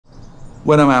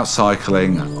When I'm out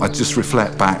cycling, I just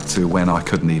reflect back to when I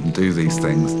couldn't even do these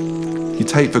things. You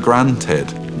take for granted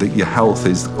that your health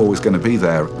is always going to be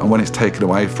there, and when it's taken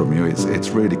away from you, it's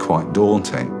really quite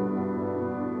daunting.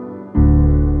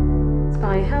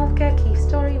 Spire Healthcare, Key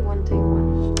Story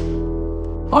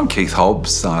 121. I'm Keith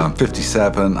Hobbs, I'm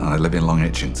 57 and I live in Long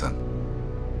Itchington.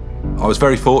 I was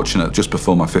very fortunate just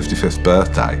before my 55th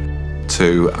birthday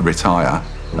to retire,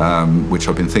 which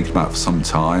I've been thinking about for some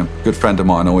time. A good friend of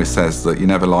mine always says that you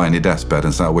never lie on your deathbed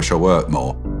and say, I wish I worked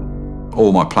more.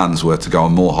 All my plans were to go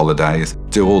on more holidays,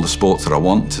 do all the sports that I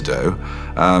want to do,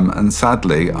 and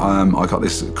sadly I got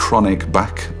this chronic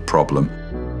back problem.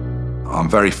 I'm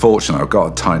very fortunate. I've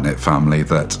got a tight-knit family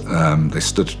that they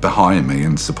stood behind me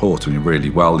and supported me really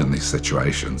well in these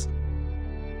situations.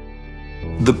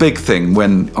 The big thing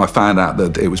when I found out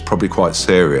that it was probably quite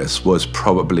serious was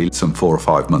probably some 4 or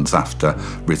 5 months after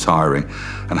retiring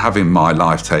and having my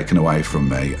life taken away from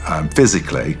me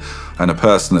physically, and a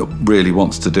person that really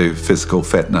wants to do physical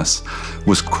fitness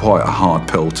was quite a hard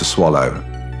pill to swallow.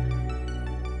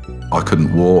 I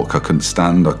couldn't walk, I couldn't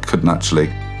stand, I couldn't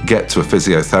actually get to a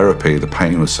physiotherapy, the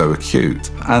pain was so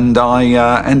acute. And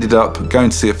I ended up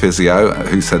going to see a physio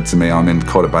who said to me, I'm in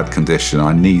quite a bad condition,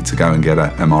 I need to go and get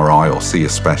an MRI or see a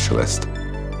specialist.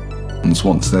 And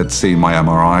once they'd seen my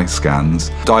MRI scans,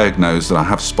 diagnosed that I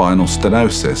have spinal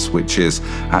stenosis, which is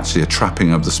actually a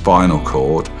trapping of the spinal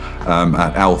cord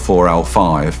at L4,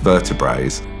 L5 vertebrae.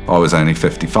 I was only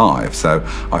 55, so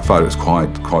I thought it was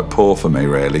quite poor for me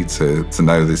really to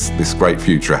know this great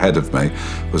future ahead of me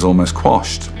was almost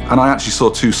quashed. And I actually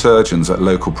saw 2 surgeons at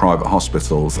local private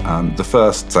hospitals, the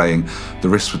first saying the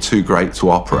risks were too great to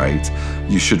operate,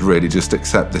 you should really just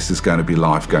accept this is going to be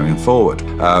life going forward,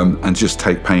 and just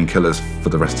take painkillers for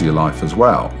the rest of your life as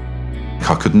well.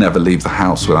 I could never leave the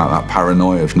house without that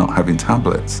paranoia of not having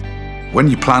tablets. When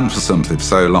you plan for something for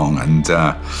so long and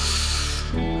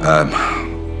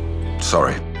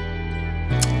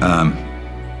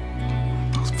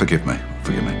forgive me.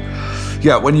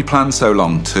 Yeah, when you plan so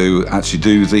long to actually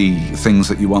do the things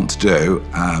that you want to do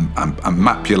and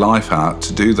map your life out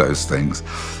to do those things,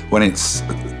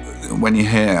 when you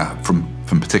hear from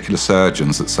particular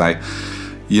surgeons that say,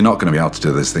 you're not going to be able to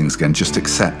do those things again, just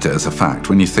accept it as a fact.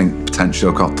 When you think potentially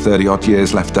I've got 30 odd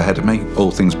years left ahead of me, all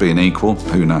things being equal,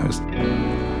 who knows?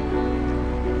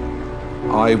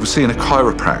 I was seeing a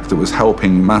chiropractor that was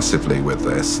helping massively with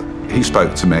this. He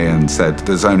spoke to me and said,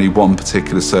 there's only one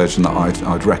particular surgeon that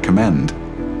I'd recommend.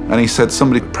 And he said,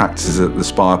 somebody practices at the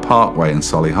Spire Parkway in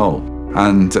Solihull.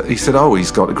 And he said, oh,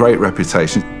 he's got a great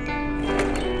reputation.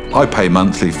 I pay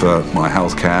monthly for my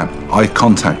healthcare. I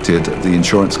contacted the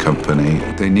insurance company.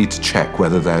 They need to check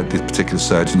whether these particular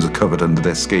surgeons are covered under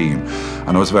their scheme.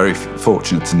 And I was very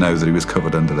fortunate to know that he was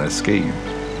covered under their scheme.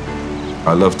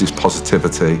 I loved his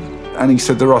positivity. And he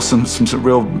said, there are some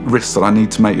real risks that I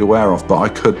need to make you aware of, but I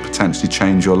could potentially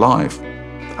change your life.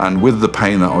 And with the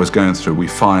pain that I was going through, we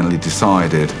finally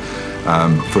decided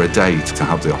for a date to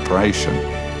have the operation.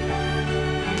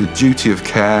 The duty of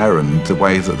care and the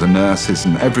way that the nurses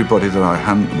and everybody that I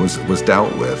was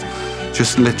dealt with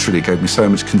just literally gave me so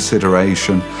much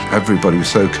consideration. Everybody was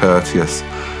so courteous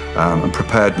and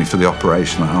prepared me for the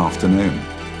operation that afternoon.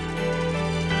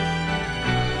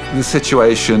 The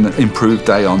situation improved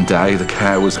day on day, the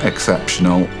care was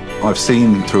exceptional. I've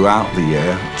seen throughout the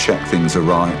year, check things are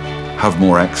right, have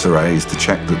more x-rays to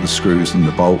check that the screws and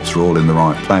the bolts are all in the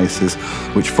right places,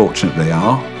 which fortunately they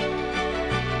are.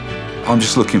 I'm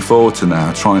just looking forward to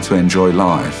now trying to enjoy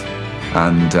life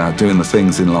and doing the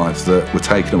things in life that were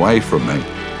taken away from me.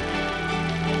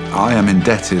 I am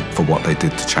indebted for what they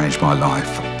did to change my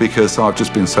life because I've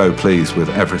just been so pleased with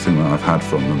everything that I've had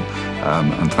from them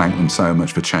and thank them so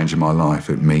much for changing my life.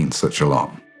 It means such a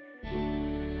lot.